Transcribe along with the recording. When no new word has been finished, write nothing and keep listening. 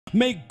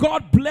May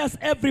God bless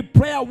every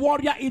prayer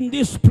warrior in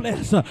this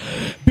place,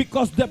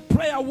 because the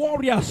prayer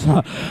warriors,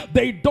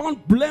 they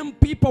don't blame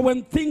people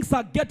when things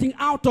are getting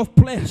out of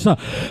place.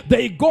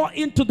 They go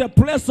into the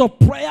place of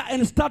prayer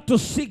and start to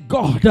seek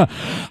God.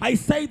 I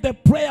say the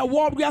prayer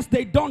warriors,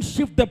 they don't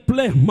shift the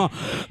blame.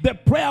 The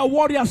prayer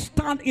warriors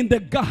stand in the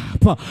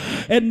gap.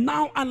 And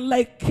now,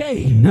 unlike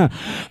Cain,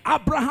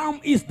 Abraham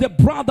is the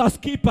brother's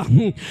keeper,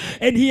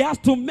 and he has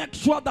to make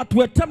sure that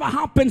whatever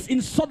happens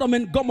in Sodom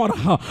and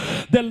Gomorrah,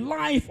 the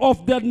life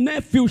of the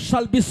nephew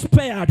shall be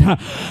spared.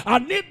 I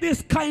need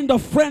this kind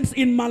of friends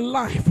in my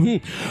life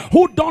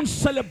who don't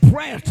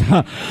celebrate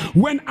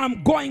when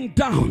I'm going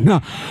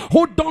down,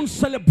 who don't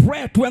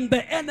celebrate when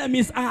the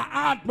enemies are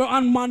out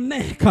on my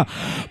neck,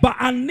 but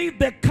I need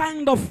the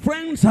kind of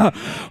friends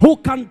who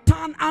can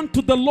turn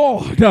unto the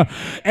Lord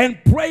and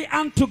pray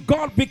unto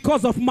God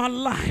because of my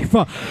life.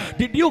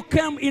 Did you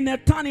come in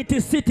Eternity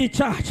City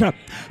Church?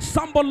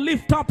 Somebody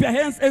lift up your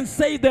hands and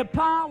say the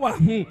power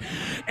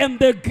and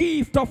the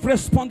gift of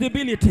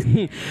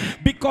responsibility,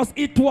 because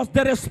it was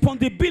the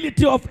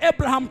responsibility of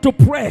Abraham to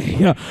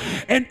pray,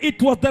 and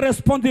it was the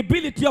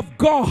responsibility of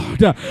God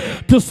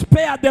to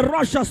spare the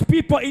righteous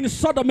people in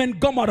Sodom and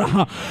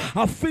Gomorrah.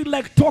 I feel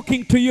like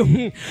talking to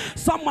you.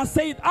 Someone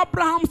said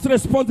Abraham's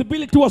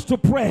responsibility was to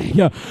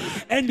pray,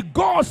 and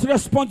God's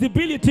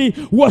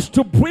responsibility was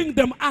to bring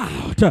them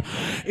out.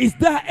 Is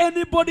there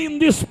anybody in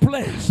this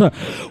place?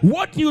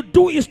 What you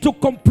do is to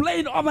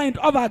complain over and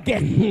over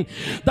again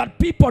that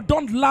people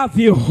don't love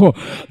you,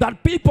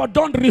 that people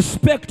don't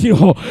respect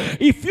you.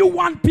 If you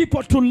want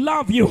people to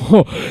love you,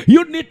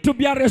 you need to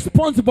be a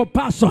responsible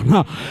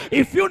person.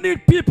 If you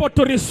need people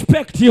to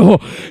respect you,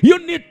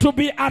 you need to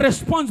be a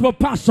responsible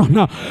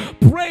person.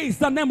 Praise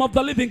the name of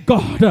the living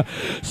God.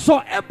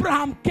 So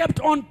Abraham kept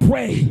on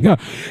praying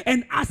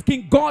and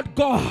asking God,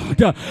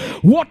 God,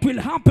 what will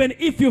happen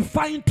if you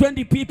find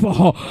 20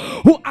 people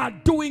who are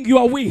doing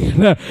your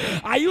will?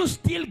 Are you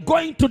still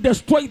going to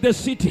destroy the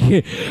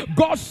city?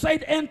 God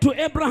said unto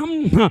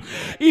Abraham,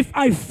 if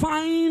I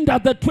find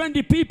the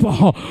 20 people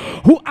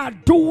who are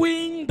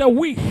doing the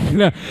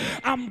will,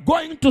 I'm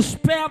going to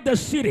spare the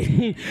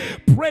city.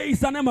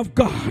 Praise the name of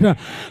God.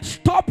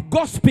 Stop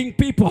gossiping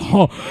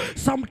people.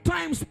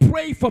 Sometimes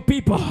pray for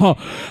people.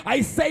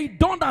 I say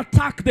don't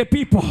attack the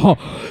people.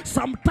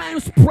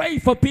 Sometimes pray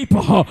for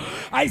people.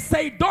 I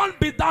say don't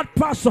be that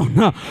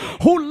person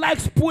who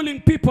likes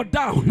pulling people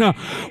down.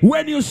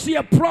 When you see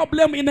a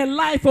problem in the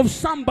life of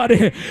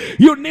somebody,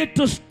 you need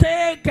to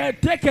take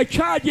a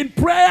charge in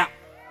prayer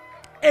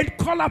and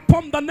call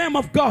upon the name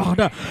of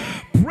God.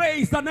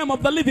 Praise the name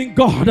of the living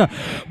God.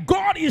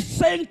 God is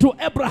saying to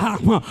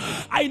Abraham,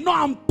 I know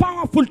I'm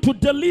powerful to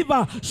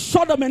deliver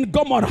Sodom and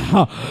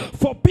Gomorrah,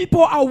 for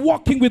people are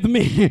walking with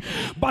me.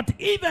 But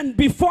even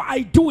before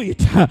I do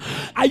it,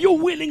 are you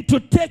willing to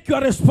take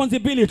your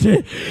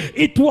responsibility?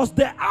 It was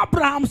the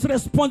Abraham's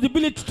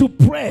responsibility to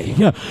pray,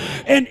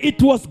 and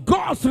it was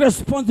God's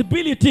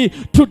responsibility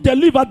to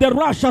deliver the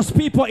righteous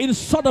people in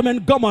Sodom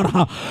and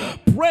Gomorrah.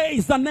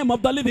 Praise the name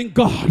of the living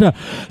God.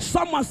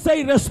 Someone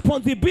say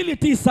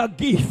responsibility is a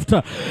gift.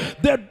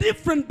 The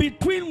difference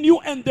between you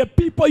and the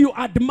people you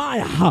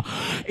admire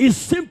is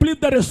simply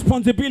the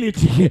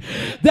responsibility.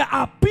 There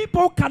are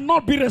people who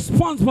cannot be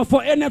responsible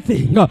for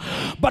anything,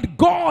 but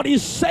God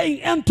is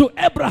saying unto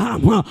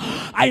Abraham,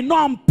 I know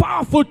I'm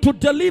powerful to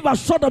deliver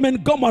Sodom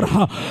and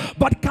Gomorrah,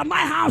 but can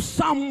I have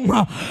some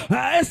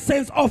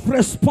essence of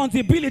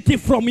responsibility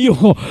from you?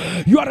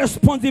 Your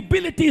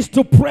responsibility is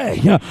to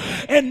pray,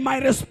 and my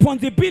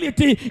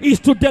responsibility is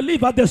to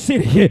deliver the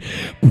city.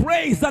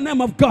 Praise the name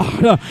of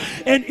God.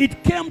 And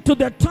it came to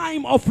the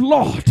time of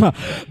Lot.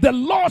 The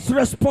Lord's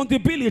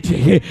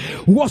responsibility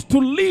was to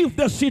leave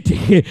the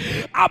city.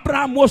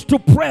 Abraham was to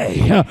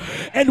pray.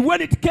 And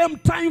when it came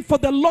time for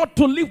the Lord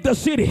to leave the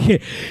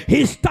city,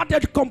 he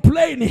started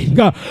complaining.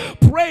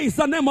 Praise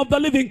the name of the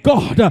living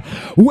God.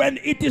 When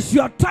it is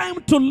your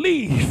time to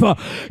leave,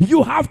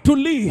 you have to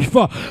leave.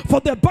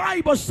 For the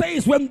Bible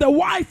says when the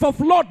wife of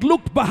Lot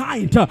looked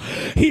behind,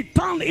 he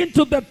turned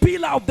into the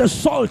pillar of the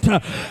salt.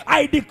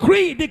 I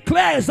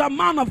declare as a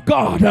man of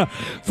God,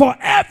 for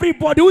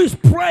everybody who is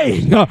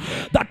praying,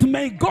 that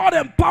may God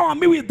empower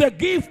me with the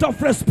gift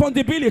of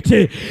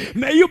responsibility.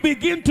 May you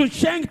begin to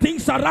change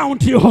things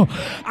around you.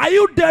 Are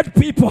you dead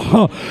people?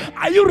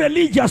 Are you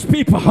religious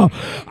people?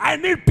 I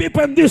need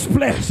people in this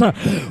place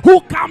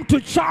who come to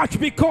church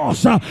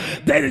because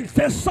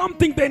there's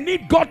something they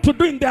need God to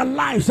do in their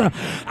lives.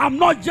 I'm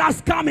not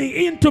just coming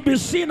in to be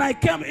seen. I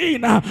came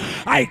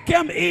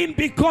in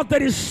because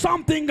there is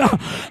something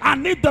I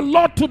need the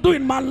Lord to do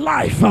in my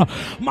life.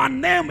 My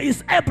name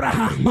is Abraham.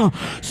 Abraham,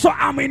 so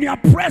I'm in your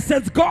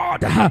presence,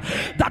 God,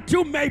 that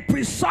you may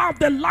preserve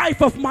the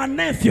life of my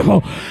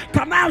nephew.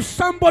 Can I have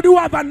somebody who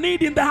have a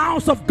need in the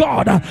house of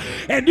God,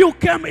 and you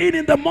came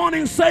in the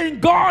morning saying,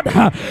 God,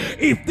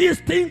 if this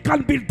thing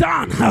can be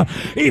done,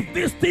 if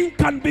this thing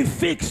can be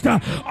fixed,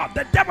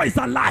 the devil is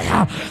a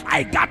liar.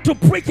 I got to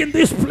preach in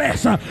this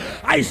place.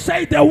 I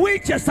say the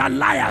witches are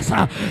liars,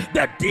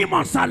 the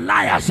demons are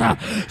liars.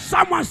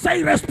 Someone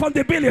say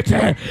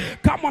responsibility.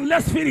 Come on,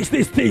 let's finish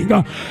this thing.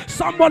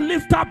 Someone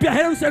lift up your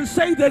hands and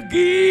say the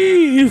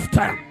gift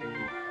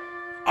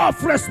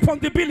of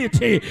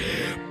responsibility.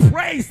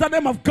 Praise the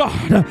name of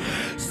God.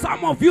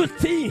 Some of you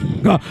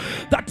think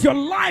that your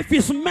life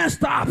is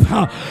messed up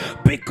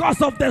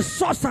because of the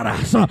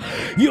sorcerers.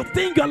 You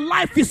think your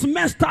life is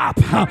messed up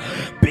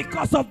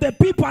because of the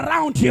people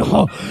around you.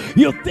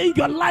 You think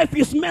your life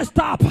is messed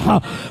up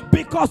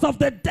because of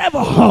the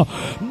devil.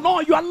 No,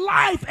 your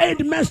life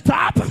ain't messed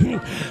up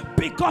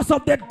because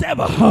of the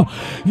devil.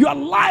 Your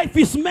life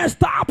is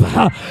messed up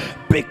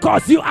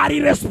because you are a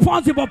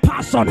irresponsible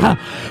person.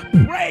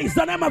 Praise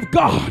the name of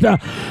God.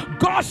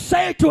 God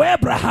said to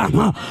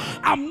Abraham,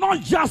 I'm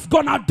not just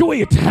gonna do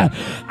it.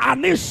 I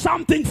need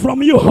something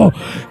from you.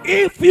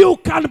 If you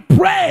can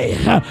pray,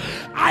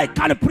 I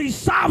can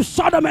preserve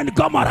Sodom and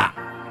Gomorrah.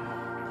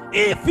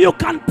 If you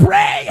can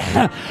pray,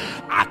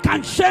 I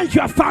can change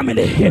your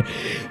family.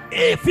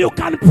 If you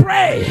can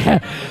pray,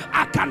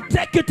 I can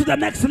take you to the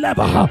next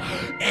level.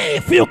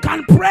 If you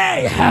can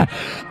pray,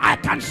 I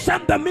can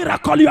send the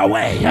miracle your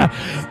way.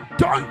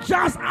 Don't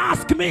just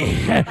ask me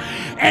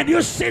and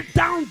you sit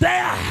down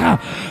there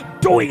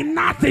doing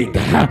nothing.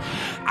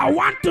 I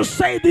want to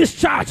say this,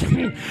 church,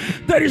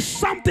 there is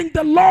something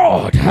the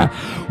Lord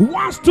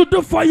wants to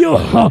do for you,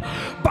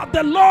 but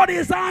the Lord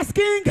is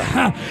asking,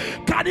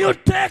 can you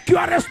take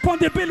your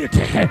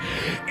responsibility?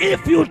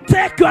 If you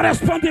take your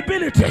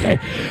responsibility,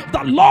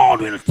 the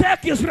Lord will take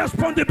his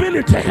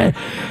responsibility.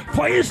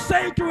 For he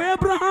said to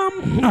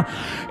Abraham,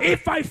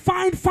 if I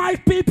find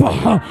 5 people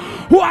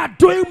who are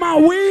doing my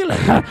will,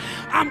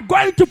 I'm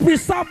going to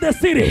preserve the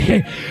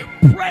city.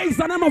 Praise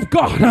the name of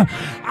God.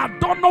 I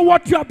don't know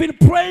what you have been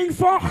praying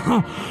for,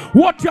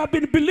 what you have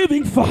been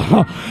believing for,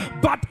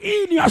 but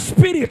in your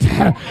spirit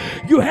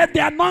you had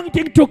the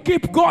anointing to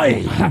keep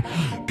going,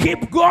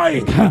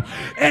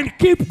 and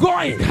keep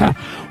going.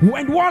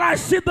 When what I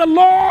see the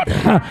Lord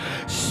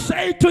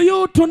say to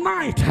you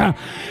tonight,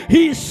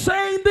 he's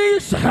saying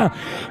this,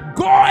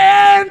 go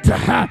and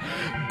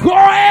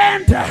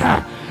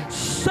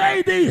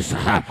say this.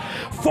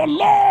 For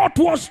Lord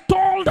was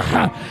told,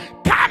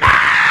 come